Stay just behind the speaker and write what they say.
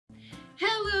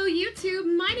Hello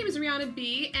YouTube, my name is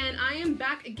rhianaB and I am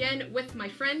back again with my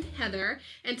friend Heather,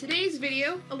 and today's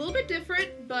video, a little bit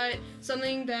different, but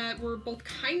something that we're both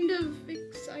kind of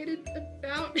excited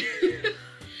about.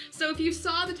 So if you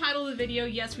saw the title of the video,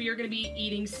 yes, we are going to be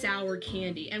eating sour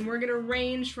candy, and we're going to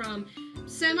range from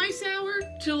semi-sour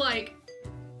to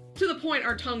to the point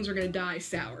our tongues are going to die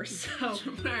sour, so.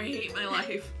 I hate my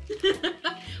life.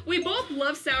 We both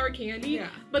love sour candy, yeah.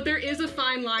 But there is a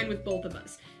fine line with both of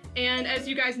us. And as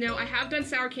you guys know, I have done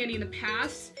sour candy in the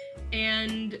past,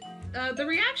 and the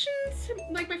reactions,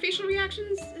 like my facial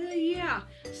reactions, yeah.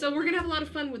 So we're gonna have a lot of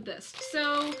fun with this.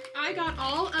 So I got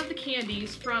all of the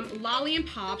candies from Lolly &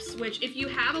 Pops, which if you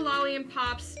have a Lolly &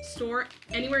 Pops store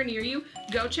anywhere near you,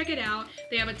 go check it out.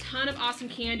 They have a ton of awesome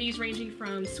candies ranging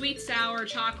from sweet, sour,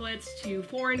 chocolates to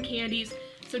foreign candies.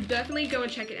 So definitely go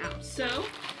and check it out. So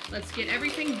let's get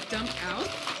everything dumped out.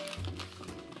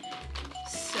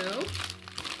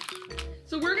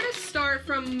 So we're gonna start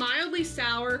from mildly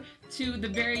sour to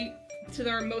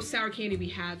our most sour candy we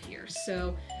have here.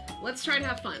 So let's try to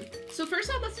have fun. So first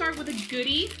off, let's start with a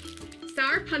goodie.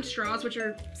 Sour Punch straws, which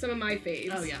are some of my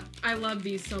faves. Oh yeah. I love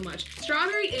these so much.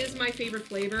 Strawberry is my favorite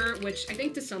flavor, which I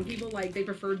think to some people, like, they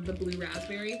prefer the blue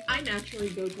raspberry. I naturally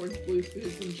go towards blue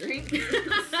foods and drinks,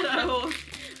 so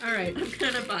alright. I'm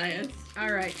kind of biased.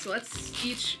 Alright, so let's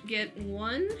each get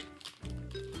one.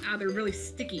 Ah, they're really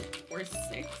sticky. Or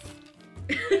 6.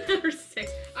 Or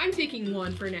 6. I'm taking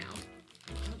one for now.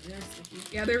 Oh, they're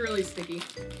sticky. Yeah, they're really sticky.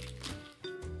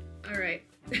 Alright.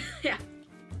 Yeah.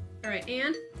 Alright,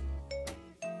 and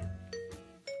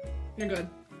you're good.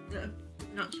 No,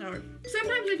 not sour.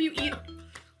 Sometimes if you eat...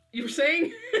 You were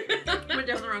saying? Went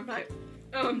down the wrong pipe.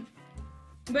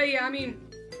 But yeah, I mean,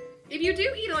 if you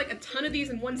do eat like a ton of these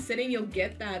in one sitting, you'll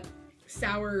get that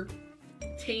sour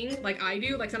ting like I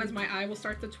do. Like sometimes my eye will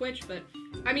start to twitch, but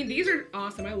I mean, these are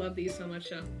awesome. I love these so much.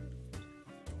 So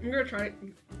I'm gonna try to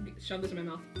shove this in my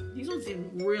mouth. These ones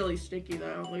seem really sticky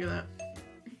though. Look at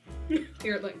that.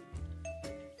 Here, like.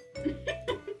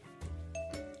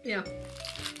 Yeah.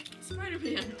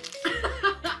 Spider-Man.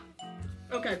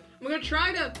 Okay, I'm gonna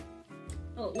try to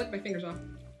lick my fingers off.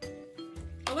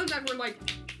 I love that we're like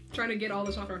trying to get all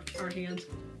this off our hands.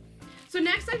 So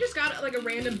next I just got like a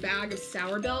random bag of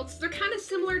Sour Belts. They're kind of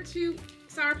similar to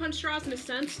Sour Punch straws in a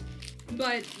sense,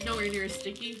 but nowhere near as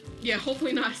sticky. Yeah,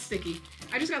 hopefully not sticky.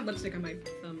 I just got lipstick on my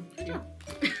thumb.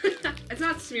 It's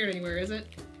not smeared anywhere, is it?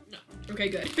 No. Okay,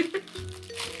 good.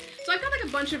 So I've got like a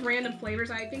bunch of random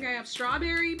flavors. I think I have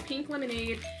strawberry, pink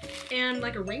lemonade, and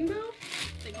like a rainbow.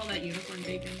 They call that unicorn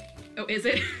bacon. Oh, is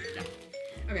it? Yeah.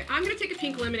 Okay, I'm gonna take a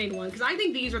pink lemonade one because I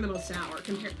think these are the most sour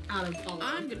compared out of all of them.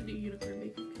 I'm gonna do unicorn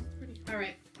bacon because it's pretty. All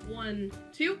right, 1,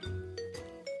 2.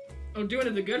 Oh, doing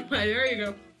it the good way. There you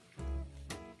go.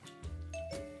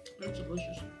 That's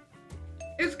delicious.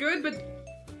 It's good, but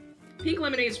pink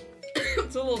lemonade's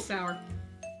it's a little sour.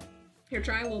 Here,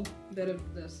 try a little bit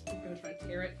of this. I'm gonna try to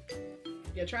tear it.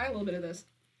 Yeah, try a little bit of this.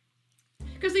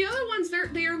 Because the other ones,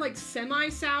 they are like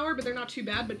semi-sour, but they're not too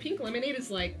bad. But pink lemonade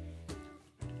is like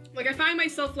I find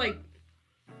myself like,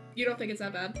 you don't think it's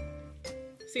that bad?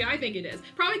 See, I think it is.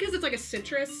 Probably because it's like a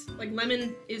citrus. Like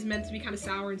lemon is meant to be kind of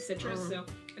sour and citrus, so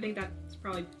I think that's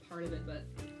probably part of it. But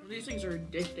these things are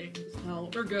addicting as hell.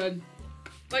 They're good.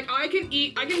 Like I can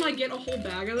like get a whole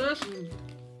bag of this.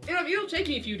 It'll take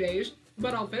me a few days,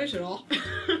 but I'll finish it all.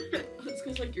 It's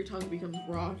because like your tongue becomes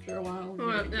raw after a while.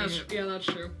 Oh, yeah, that's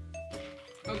true.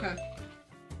 Okay.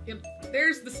 Yep.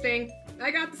 There's the sting.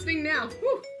 I got the sting now.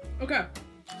 Whew. Okay.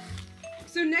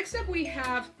 So next up we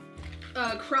have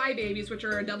Crybabies, which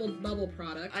are a double bubble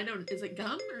product. I don't. Is it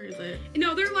gum or is it?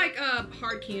 No, they're like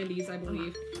hard candies, I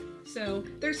believe. So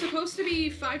they're supposed to be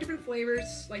 5 different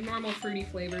flavors, like normal fruity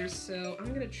flavors. So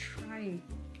I'm gonna try and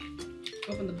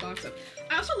open the box up.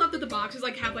 I also love that the boxes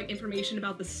like have like information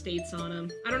about the states on them.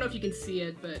 I don't know if you can see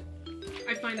it, but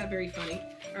I find that very funny.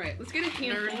 All right, let's get a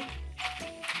handful.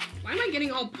 Why am I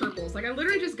getting all purples? Like I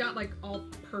literally just got like all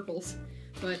purples,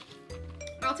 but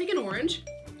I'll take an orange.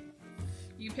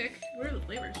 You pick. What are the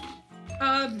flavors?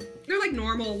 They're like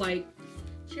normal, like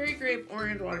cherry, grape,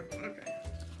 orange, water. Okay.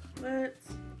 Let's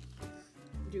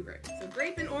do grape. So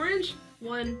grape and orange.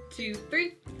 1, 2,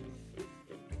 3.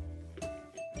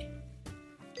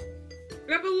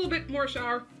 Grab a little bit more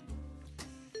sour.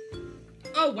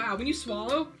 Oh wow, when you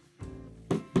swallow,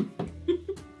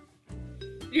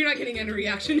 you're not getting any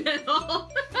reaction at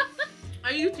all. I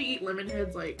used to eat lemon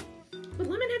heads like... But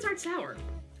lemon heads aren't sour.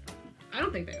 I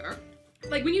don't think they are.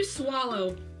 Like when you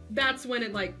swallow, that's when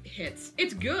it like hits.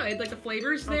 It's good, like the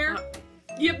flavor's there.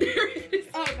 Yep, there it is.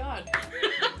 Oh god.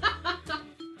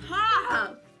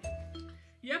 Ha!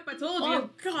 Yep, I told you. Oh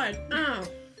god. Oh.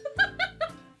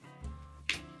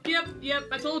 Yep,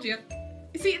 I told you.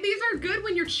 See, these are good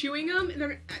when you're chewing them.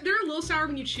 They're a little sour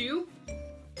when you chew,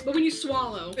 but when you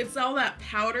swallow. It's all that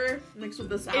powder mixed with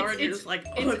the sour, and you're just like,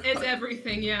 oh, it's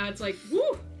everything, yeah. It's like,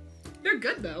 woo! They're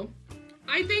good, though.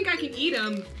 I think I can eat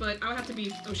them, but I'll have to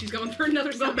be... Oh, she's going for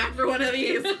another... Go back for one of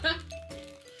these.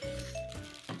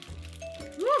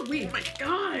 Woo, wee. Oh my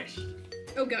gosh.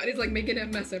 Oh god, it's like making a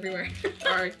mess everywhere.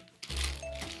 Sorry.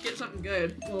 Get something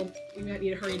good. Well, we might need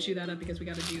to hurry and chew that up because we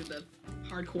gotta do the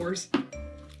hardcores.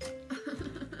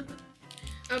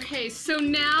 Okay, so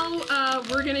now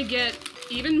we're gonna get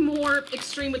even more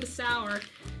extreme with the sour.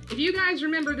 If you guys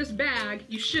remember this bag,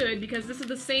 you should, because this is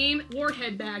the same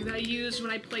warhead bag that I used when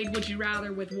I played Would You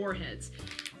Rather with warheads.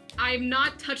 I have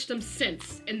not touched them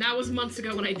since, and that was months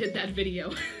ago when I did that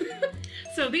video.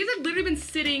 So these have literally been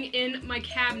sitting in my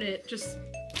cabinet, just,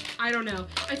 I don't know.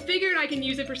 I figured I can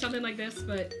use it for something like this,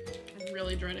 but... I'm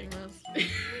really dreading this.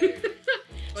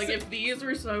 Like, so, if these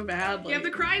were so bad, like... Yeah, if the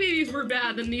crybabies were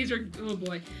bad, then these are... Oh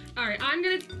boy. Alright, I'm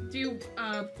gonna do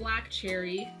black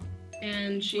cherry,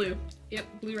 and blue. Yep,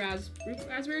 blue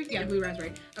raspberry? Yeah, blue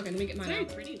raspberry. Okay, let me get mine Very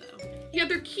out. pretty, though. Yeah,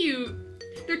 they're cute.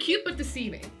 They're cute, but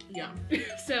deceiving. Yeah.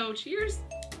 So, cheers.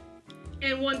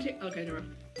 And one, two... Okay, never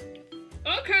mind.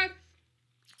 Okay.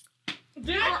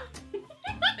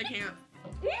 I can't.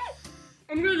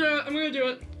 I'm gonna do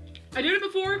it. I did it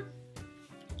before.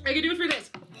 I can do it for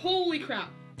this. Holy crap.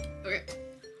 Okay.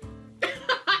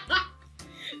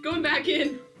 Going back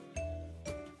in.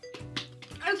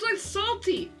 It's like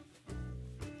salty.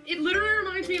 It literally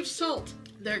reminds me of salt.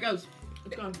 There it goes.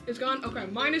 It's gone. It's gone? Okay.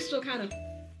 Mine is still kind of...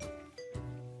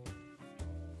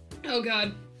 Oh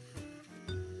god.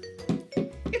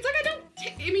 It's like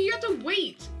I mean, you have to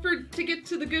wait to get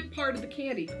to the good part of the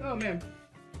candy. Oh man.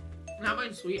 Not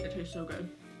mine's sweet. It tastes so good.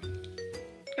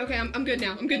 Okay, I'm good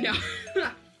now. I'm good now.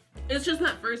 It's just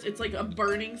that first, it's like a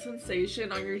burning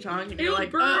sensation on your tongue, and you're like,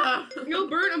 It'll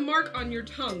burn a mark on your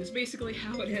tongue, is basically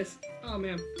how it is. Oh,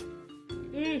 man.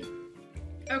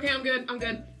 Okay, I'm good. I'm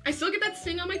good. I still get that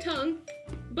sting on my tongue,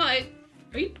 but...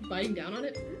 Are you biting down on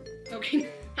it? Okay,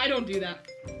 I don't do that.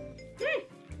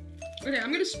 Okay,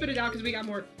 I'm gonna spit it out because we got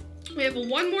more. We have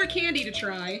one more candy to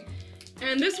try,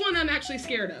 and this one I'm actually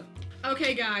scared of.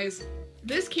 Okay, guys,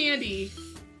 this candy...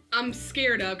 I'm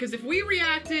scared of, because if we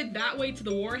reacted that way to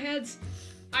the warheads,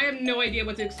 I have no idea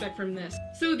what to expect from this.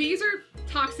 So these are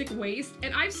toxic waste,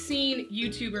 and I've seen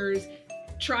YouTubers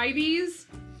try these,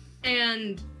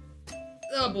 and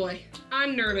oh boy,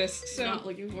 I'm nervous. So not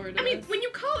looking forward to I mean, when you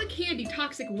call a candy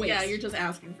toxic waste, yeah, you're just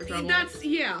asking for trouble.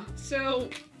 Yeah. So,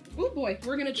 oh boy,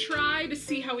 we're gonna try to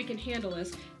see how we can handle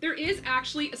this. There is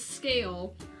actually a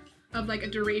scale of like a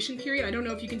duration period. I don't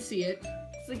know if you can see it.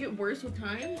 Does it get worse with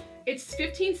time? It's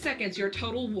 15 seconds, you're a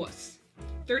total wuss.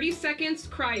 30 seconds,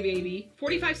 crybaby.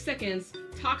 45 seconds,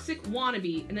 toxic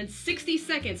wannabe. And then 60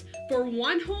 seconds, for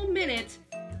 1 whole minute,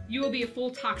 you will be a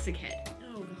full toxic head.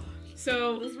 Oh god.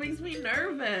 So this makes me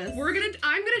nervous.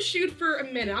 I'm gonna shoot for a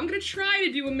minute. I'm gonna try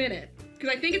to do a minute. Because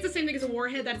I think it's the same thing as a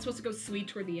warhead, that it's supposed to go sweet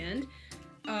toward the end.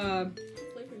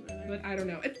 But I don't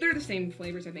know. They're the same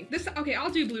flavors, I think. Okay,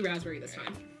 I'll do blue raspberry this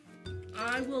time.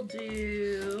 I will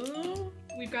do...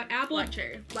 We've got apple. Black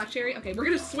cherry. Black cherry? Okay, we're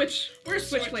gonna switch.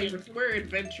 Switch flavors. We're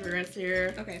adventurous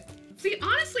here. Okay. See,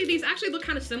 honestly, these actually look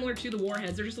kind of similar to the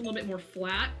warheads. They're just a little bit more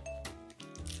flat.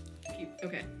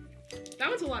 Okay. That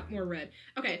one's a lot more red.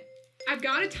 Okay. I've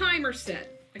got a timer set.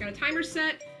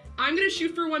 I'm gonna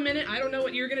shoot for 1 minute. I don't know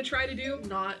what you're gonna try to do.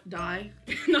 Not die.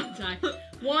 Not die.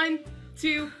 1,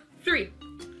 2, 3.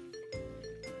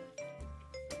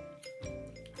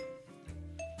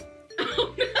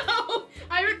 Oh no!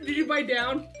 Did you bite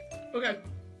down? Okay.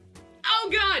 Oh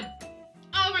god!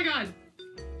 Oh my god!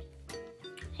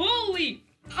 Holy!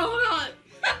 Oh god!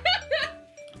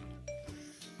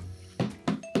 It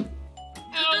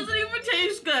doesn't even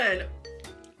taste good.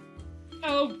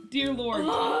 Oh dear lord.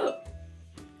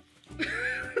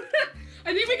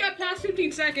 I think we got past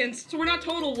 15 seconds, so we're not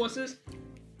total wusses.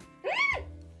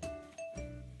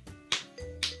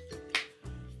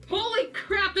 Holy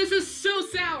crap, this is so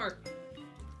sour!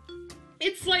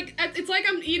 It's like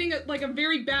I'm eating a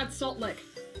very bad salt lick.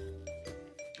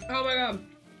 Oh my god.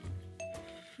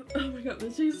 Oh my god,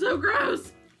 this tastes so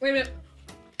gross. Wait a minute.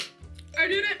 I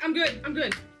did it. I'm good. I'm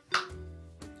good.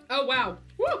 Oh wow.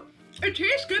 Woo! It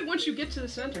tastes good once you get to the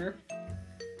center.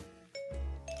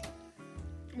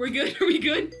 We're good. Are we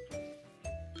good?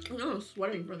 Oh, I'm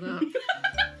sweating from that.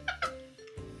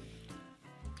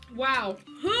 Wow.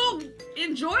 Who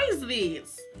enjoys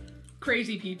these?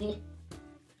 Crazy people.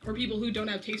 Or people who don't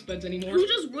have taste buds anymore. Who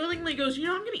just willingly goes, you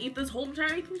know, I'm gonna eat this whole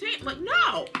entire container. Like,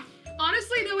 no!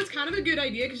 Honestly, though, it's kind of a good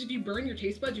idea because if you burn your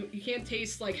taste buds, you can't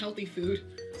taste like healthy food.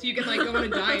 So you can like go on a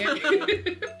diet.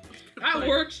 That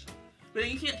works. But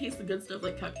you can't taste the good stuff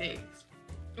like cupcakes.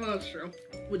 Oh, that's true.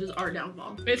 Which is our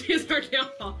downfall. It is our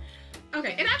downfall.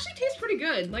 Okay, it actually tastes pretty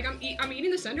good. Like I'm eating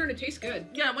the center and it tastes good.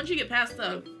 Yeah, once you get past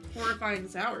the horrifying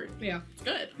sour, yeah, it's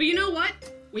good. But you know what?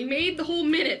 We made the whole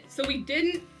minute, so we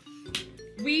didn't.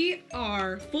 We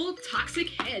are full toxic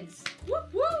heads. Woo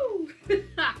woo!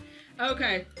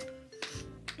 Okay.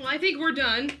 Well, I think we're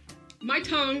done. My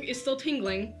tongue is still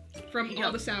tingling from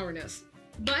all the sourness.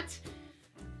 But,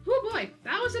 oh boy,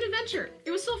 that was an adventure.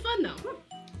 It was so fun though.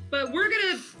 But we're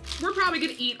probably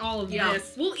gonna eat all of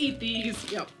this. We'll eat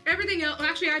these. Yep. Everything else,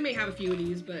 actually I may have a few of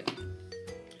these, but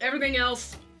everything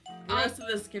else. The rest of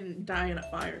this can die in a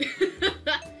fire.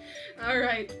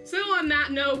 Alright, so on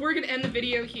that note, we're gonna end the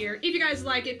video here. If you guys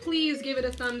like it, please give it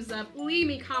a thumbs up, leave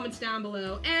me comments down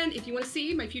below, and if you want to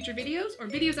see my future videos, or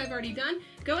videos I've already done,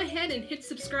 go ahead and hit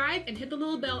subscribe and hit the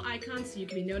little bell icon so you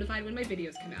can be notified when my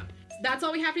videos come out. So that's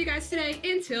all we have for you guys today.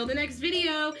 Until the next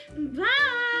video,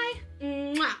 bye!